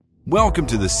Welcome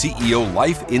to the CEO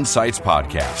Life Insights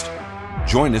Podcast.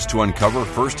 Join us to uncover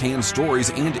firsthand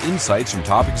stories and insights from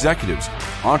top executives,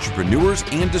 entrepreneurs,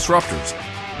 and disruptors.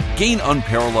 Gain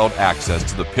unparalleled access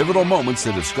to the pivotal moments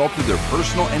that have sculpted their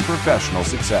personal and professional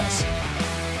success.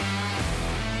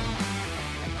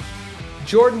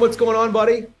 Jordan, what's going on,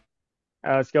 buddy?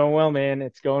 It's going well, man.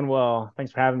 It's going well.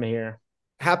 Thanks for having me here.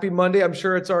 Happy Monday. I'm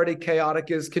sure it's already chaotic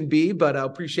as can be, but I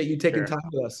appreciate you taking time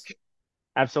with us.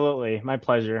 Absolutely. My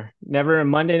pleasure.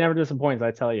 Monday never disappoints,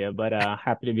 I tell you, but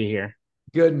happy to be here.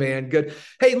 Good, man. Good.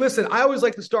 Hey, listen, I always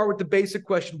like to start with the basic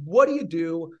question. What do you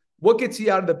do? What gets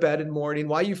you out of the bed in the morning?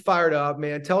 Why are you fired up,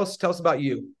 man? Tell us about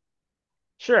you.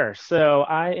 Sure. So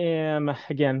I am,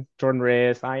 again, Jordan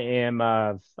Reyes. I am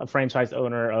a franchise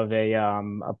owner of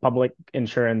a public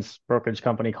insurance brokerage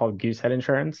company called Goosehead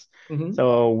Insurance. Mm-hmm.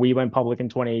 So we went public in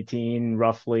 2018,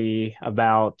 roughly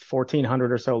about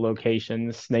 1,400 or so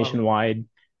locations nationwide.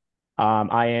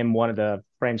 I am one of the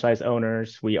franchise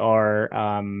owners. We are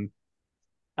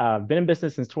been in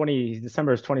business since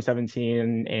December of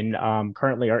 2017, and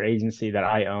currently our agency that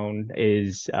I own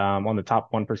is on the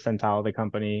top 1 percentile of the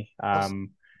company.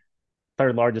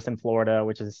 Third largest in Florida,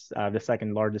 which is the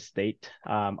second largest state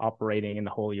operating in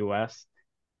the whole U.S.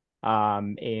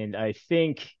 And I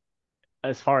think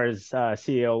as far as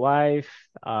CEO life,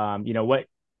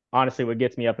 what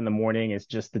gets me up in the morning is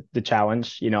just the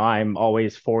challenge. I'm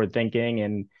always forward thinking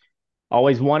and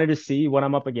always wanted to see what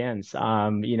I'm up against.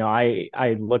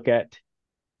 I look at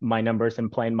my numbers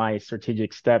and plan my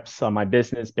strategic steps on my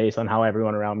business based on how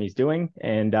everyone around me is doing.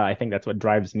 And I think that's what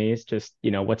drives me is just,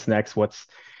 what's next,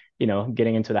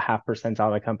 getting into the half percentile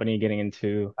of the company, getting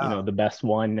into, the best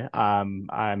one.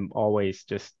 I'm always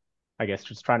just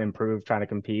trying to improve, trying to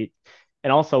compete,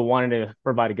 and also wanting to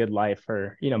provide a good life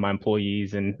for, my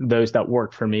employees and those that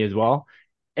work for me as well.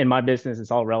 In my business,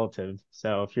 it's all relative.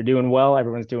 So if you're doing well,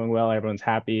 everyone's doing well, everyone's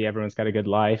happy, everyone's got a good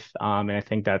life. And I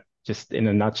think that just in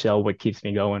a nutshell, what keeps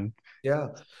me going. Yeah.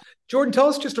 Jordan, tell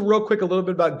us just a little bit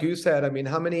about Goosehead. I mean,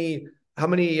 how many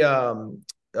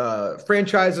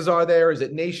franchises are there? Is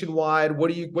it nationwide?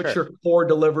 What's your core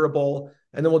deliverable?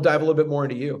 And then we'll dive a little bit more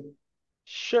into you.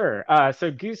 Sure.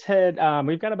 So Goosehead,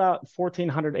 we've got about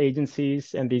 1,400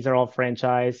 agencies, and these are all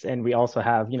franchise. And we also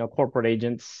have, corporate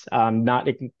agents, not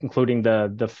including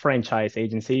the franchise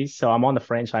agencies. So I'm on the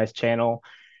franchise channel.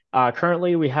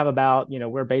 Currently, we have about,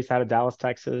 we're based out of Dallas,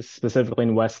 Texas, specifically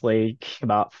in Westlake,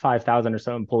 about 5,000 or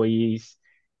so employees.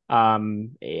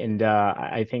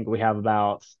 I think we have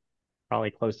about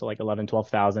probably close to like 11,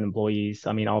 12,000 employees.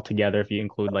 I mean, altogether, if you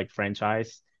include like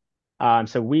franchise.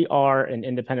 So we are an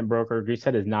independent broker.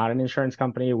 Goosehead is not an insurance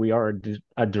company. We are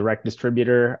a direct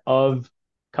distributor of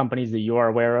companies that you are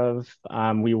aware of.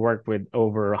 We work with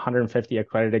over 150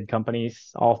 accredited companies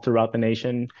all throughout the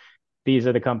nation. These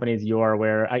are the companies you are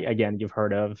aware. Again, you've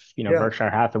heard of,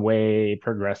 Berkshire Hathaway,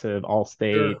 Progressive,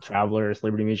 Allstate, Travelers,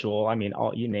 Liberty Mutual. I mean,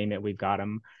 you name it, we've got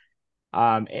them.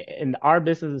 And our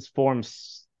business is formed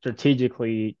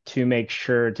strategically to make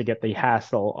sure to get the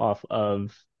hassle off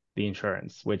of the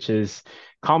insurance, which is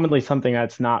commonly something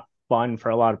that's not fun for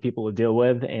a lot of people to deal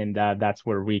with. And that's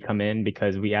where we come in,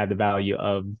 because we add the value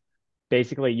of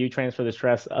basically you transfer the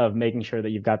stress of making sure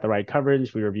that you've got the right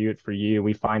coverage. We review it for you.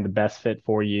 We find the best fit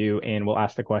for you, and we'll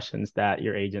ask the questions that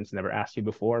your agents never asked you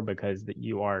before, because that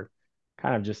you are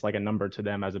kind of just like a number to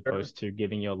them, as opposed to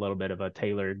giving you a little bit of a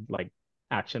tailored like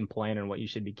action plan and what you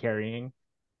should be carrying.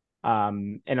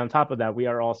 And on top of that, we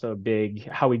are also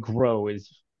how we grow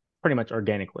is pretty much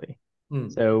organically.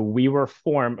 So we were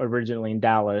formed originally in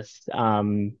Dallas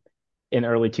in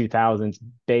early 2000s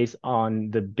based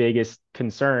on the biggest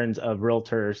concerns of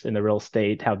realtors in the real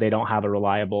estate, how they don't have a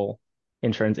reliable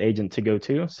insurance agent to go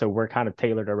to. So we're kind of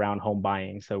tailored around home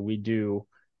buying. So we do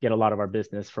get a lot of our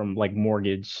business from like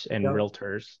mortgage and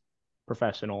realtors,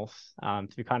 professionals,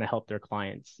 to kind of help their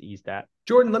clients ease that.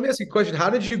 Jordan, let me ask you a question. How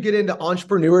did you get into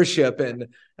entrepreneurship and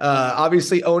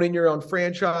obviously owning your own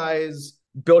franchise,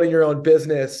 building your own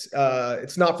business?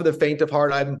 It's not for the faint of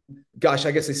heart. I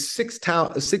guess a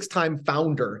six-time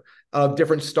founder of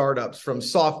different startups, from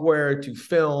software to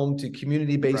film to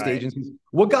community-based agencies.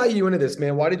 What got you into this,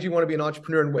 man? Why did you want to be an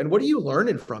entrepreneur, and what are you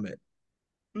learning from it?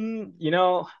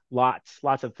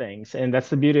 Lots of things. And that's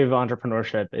the beauty of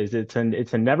entrepreneurship, is it's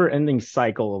a never-ending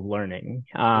cycle of learning.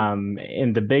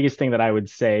 And the biggest thing that I would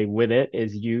say with it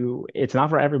is it's not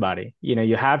for everybody.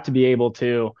 You have to be able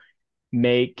to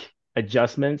make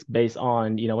adjustments based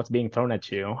on, what's being thrown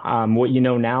at you. What you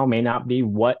know now may not be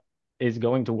what is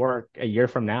going to work a year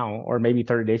from now, or maybe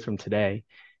 30 days from today.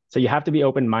 So you have to be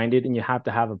open-minded, and you have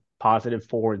to have a positive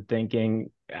forward-thinking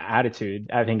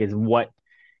attitude, I think, is what,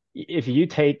 if you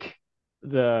take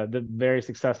the very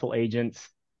successful agents,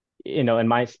 in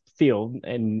my field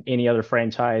and any other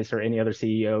franchise or any other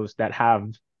CEOs that have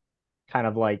kind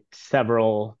of like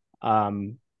several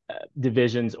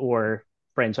divisions or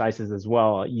franchises as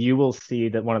well, you will see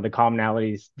that one of the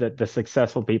commonalities that the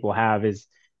successful people have is,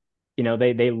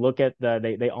 they look at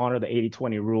they honor the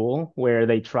 80/20 rule, where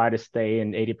they try to stay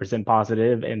in 80%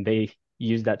 positive, and they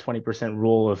use that 20%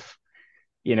 rule of,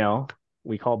 you know,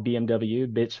 we call BMW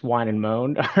bitch, whine and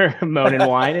moan, or moan and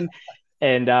whine.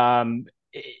 And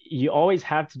you always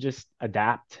have to just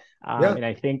adapt. Yeah. And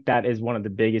I think that is one of the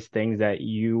biggest things that's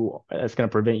going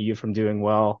to prevent you from doing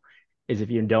well, is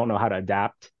if you don't know how to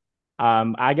adapt.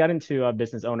 I got into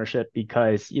business ownership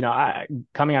because,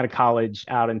 coming out of college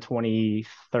out in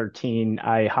 2013,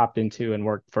 I hopped into and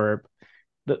worked for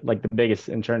the biggest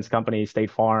insurance company,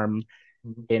 State Farm.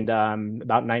 Mhm. And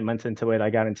about 9 months into it, I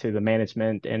got into the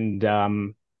management, and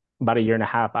about a year and a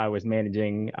half, I was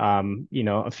managing,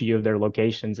 a few of their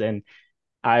locations. And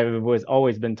I was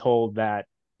always been told that,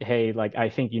 hey, like, I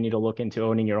think you need to look into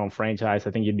owning your own franchise.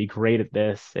 I think you'd be great at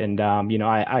this. And,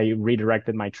 I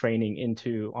redirected my training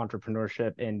into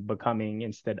entrepreneurship and becoming,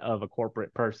 instead of a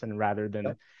corporate person, rather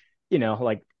than,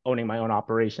 like owning my own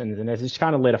operations. And it's just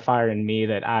kind of lit a fire in me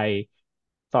that I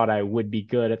thought I would be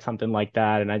good at something like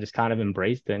that. And I just kind of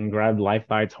embraced it and grabbed life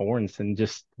by its horns and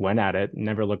just went at it and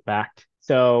never looked back.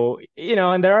 So,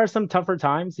 and there are some tougher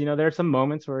times, there are some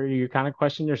moments where you kind of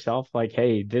question yourself, like,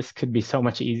 hey, this could be so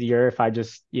much easier if I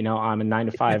just, I'm a 9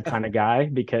 to 5 kind of guy,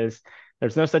 because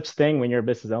there's no such thing when you're a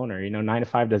business owner. 9 to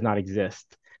 5 does not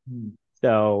exist. Mhm.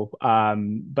 So,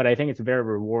 but I think it's a very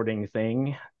rewarding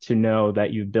thing to know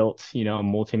that you've built, a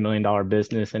multi-million-dollar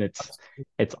business, and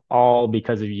it's all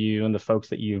because of you and the folks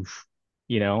that you've,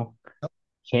 you know,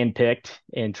 handpicked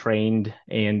and trained,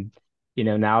 and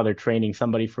now they're training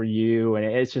somebody for you, and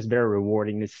it's just very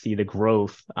rewarding to see the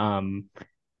growth, in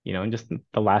just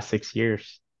the last 6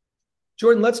 years.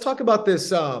 Jordan, let's talk about this.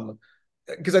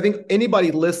 Because I think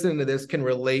anybody listening to this can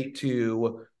relate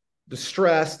to the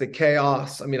stress, the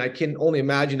chaos. I mean, I can only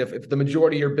imagine if the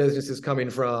majority of your business is coming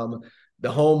from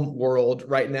the home world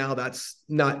right now, that's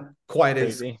not quite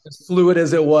as Crazy. fluid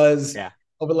as it was Yeah.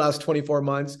 over the last 24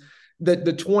 months. The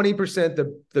 20%,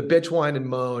 the bitch, whine, and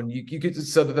moan, you could,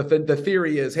 so the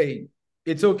theory is, hey,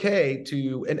 it's okay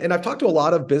to, and I've talked to a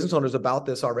lot of business owners about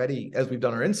this already as we've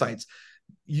done our insights.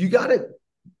 You got to,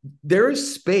 there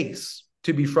is space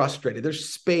to be frustrated. There's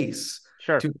space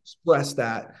Sure. to express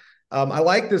that. I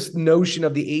like this notion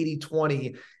of the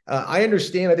 80/20. I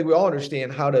understand, I think we all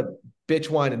understand how to bitch,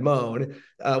 whine, and moan,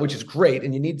 which is great.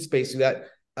 And you need space to do that.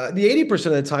 The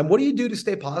 80% of the time, what do you do to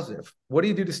stay positive? What do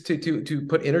you do to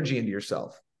put energy into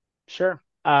yourself? Sure.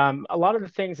 A lot of the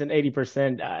things in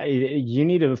 80%, you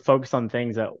need to focus on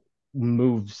things that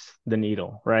moves the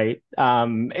needle, right?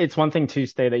 It's one thing to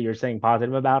say that you're saying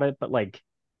positive about it, but like,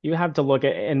 you have to look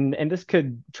at, and this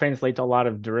could translate to a lot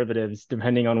of derivatives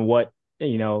depending on what,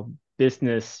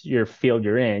 business, your field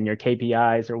you're in, your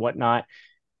KPIs or whatnot.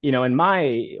 In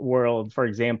my world, for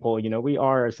example, we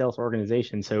are a sales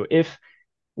organization. So if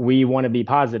we want to be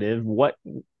positive, what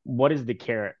is the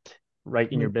carrot,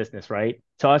 right, in your business, right?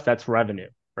 To us, that's revenue,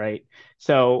 right?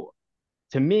 So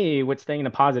to me, what staying in the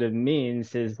positive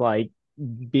means is like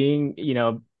being,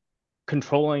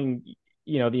 controlling,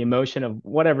 the emotion of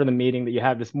whatever the meeting that you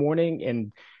had this morning,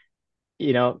 and,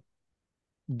 you know,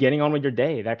 getting on with your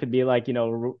day. That could be like,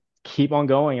 keep on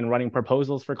going and running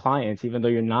proposals for clients, even though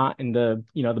you're not in the,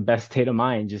 the best state of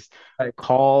mind. Just Right.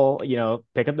 call,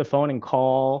 pick up the phone and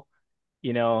call,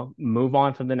 move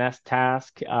on to the next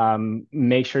task.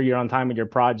 Make sure you're on time with your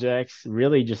projects.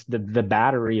 Really just the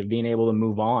battery of being able to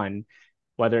move on,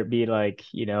 whether it be like,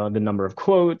 the number of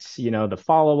quotes, the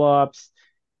follow-ups,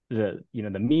 the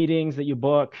meetings that you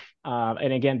book.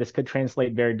 And again, this could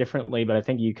translate very differently, but I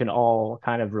think you can all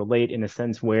kind of relate in a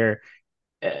sense where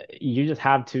you just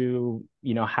have to,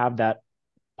 have that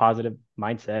positive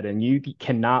mindset, and you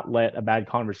cannot let a bad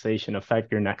conversation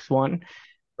affect your next one.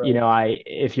 Right.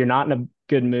 If you're not in a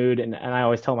good mood, and I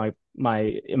always tell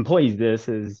my employees this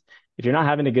is, if you're not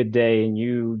having a good day and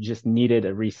you just needed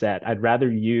a reset, I'd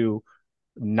rather you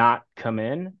not come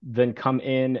in than come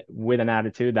in with an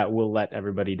attitude that will let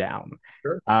everybody down.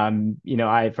 Sure.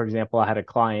 For example, I had a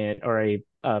client, or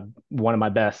one of my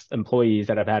best employees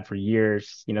that I've had for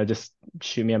years, just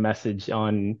shoot me a message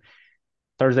on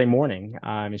Thursday morning.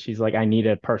 And she's like, I need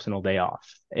a personal day off.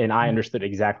 And I understood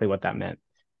exactly what that meant.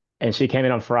 And she came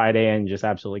in on Friday and just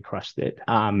absolutely crushed it.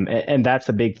 And that's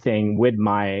a big thing with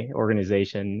my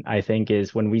organization, I think,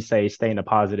 is when we say stay in a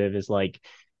positive, is like,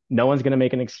 no one's going to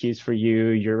make an excuse for you.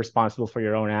 You're responsible for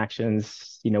your own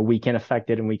actions. We can affect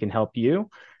it and we can help you.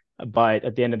 But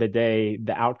at the end of the day,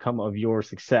 the outcome of your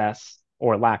success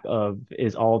or lack of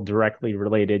is all directly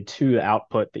related to the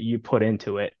output that you put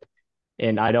into it.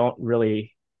 And I don't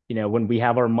really, when we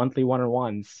have our monthly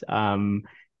one-on-ones,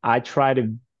 I try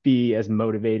to be as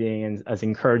motivating and as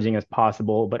encouraging as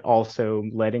possible, but also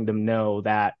letting them know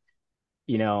that,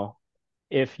 you know,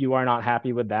 if you are not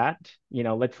happy with that,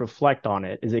 let's reflect on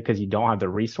it. Is it because you don't have the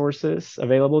resources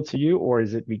available to you, or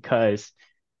is it because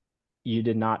you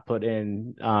did not put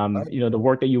in, the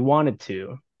work that you wanted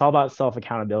to? It's all about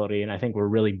self-accountability. And I think we're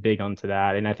really big onto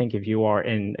that. And I think if you are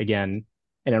in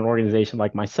an organization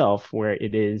like myself, where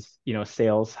it is,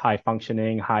 sales, high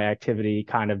functioning, high activity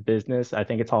kind of business, I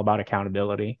think it's all about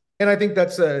accountability. And I think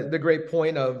that's the great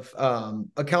point of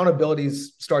accountability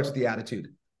starts with the attitude.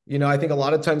 I think a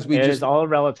lot of times it is all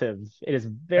relative. It is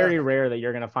very rare that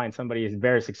you're going to find somebody who's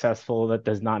very successful that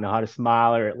does not know how to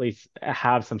smile, or at least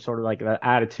have some sort of like that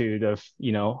attitude of,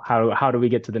 how do we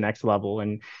get to the next level?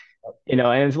 And and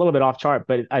it's a little bit off chart,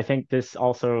 but I think this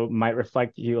also might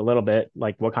reflect you a little bit,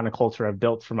 like what kind of culture I've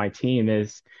built for my team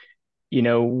is,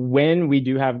 when we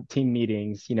do have team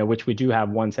meetings, which we do have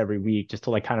once every week, just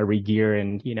to like kind of re-gear,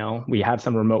 and, we have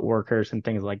some remote workers and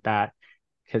things like that,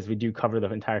 because we do cover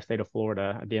the entire state of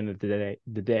Florida at the end of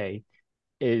the day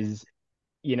is,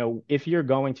 if you're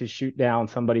going to shoot down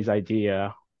somebody's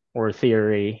idea or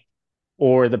theory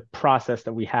or the process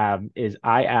that we have, is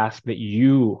I ask that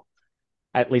you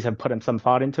at least have put in some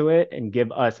thought into it and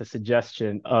give us a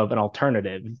suggestion of an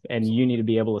alternative. And you need to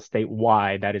be able to state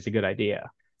why that is a good idea,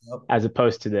 as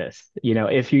opposed to this.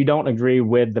 If you don't agree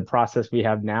with the process we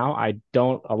have now, I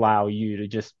don't allow you to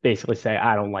just basically say,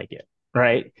 I don't like it,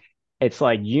 right? It's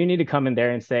like, you need to come in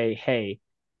there and say, hey,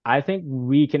 I think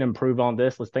we can improve on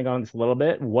this. Let's think on this a little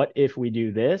bit. What if we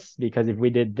do this? Because if we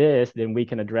did this, then we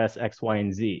can address X, Y,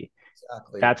 and Z.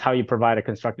 Exactly. That's how you provide a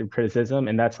constructive criticism.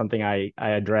 And that's something I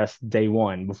address day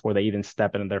one before they even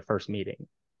step into their first meeting.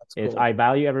 Cool. I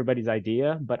value everybody's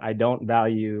idea, but I don't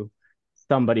value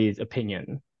somebody's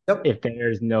opinion if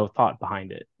there's no thought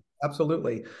behind it.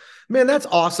 Absolutely, man. That's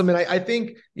awesome. And I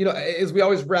think, as we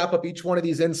always wrap up each one of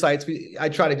these insights, I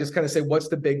try to just kind of say, what's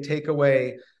the big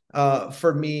takeaway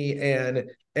for me? And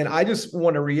I just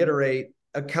want to reiterate,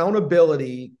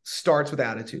 accountability starts with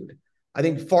attitude. I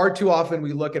think far too often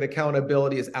we look at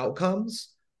accountability as outcomes,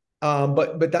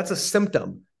 but that's a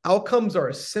symptom. Outcomes are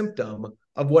a symptom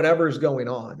of whatever's going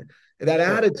on. And that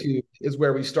attitude is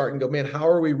where we start and go, man, how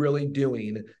are we really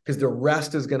doing? Because the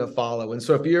rest is going to follow. And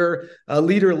so if you're a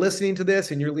leader listening to this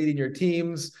and you're leading your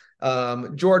teams,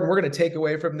 Jordan, we're going to take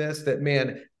away from this that,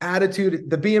 man,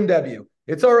 attitude, the BMW,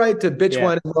 it's all right to bitch,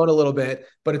 whine, and moan a little bit,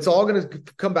 but it's all going to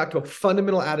come back to a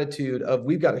fundamental attitude of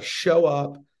we've got to show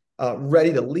up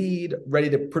ready to lead, ready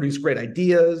to produce great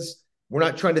ideas. We're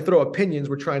not trying to throw opinions.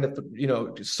 We're trying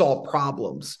to, solve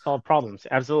problems. Solve problems.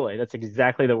 Absolutely. That's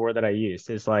exactly the word that I used.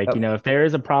 It's like, if there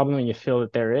is a problem and you feel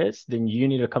that there is, then you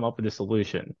need to come up with a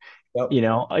solution.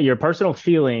 Your personal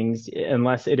feelings,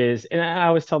 unless it is, and I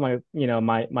always tell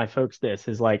my folks this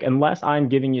is like, unless I'm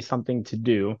giving you something to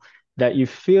do that you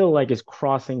feel like is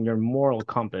crossing your moral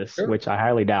compass, which I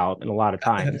highly doubt, and a lot of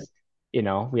times, we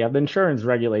have the insurance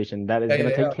regulation that is going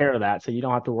to take care of that. So you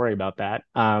don't have to worry about that,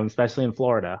 especially in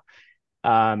Florida.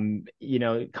 Come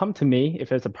to me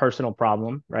if it's a personal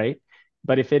problem, right?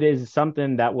 But if it is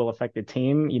something that will affect the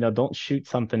team, don't shoot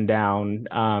something down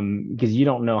because you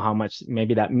don't know how much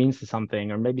maybe that means to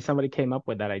something, or maybe somebody came up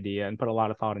with that idea and put a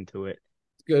lot of thought into it.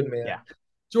 Good, man. Yeah.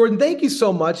 Jordan, thank you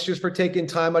so much just for taking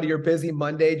time out of your busy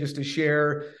Monday just to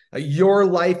share your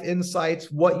life insights,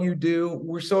 what you do.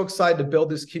 We're so excited to build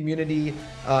this community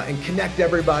and connect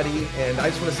everybody. And I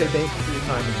just want to say thank you for your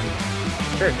time.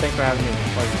 Sure. Thanks for having me.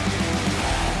 It's a pleasure.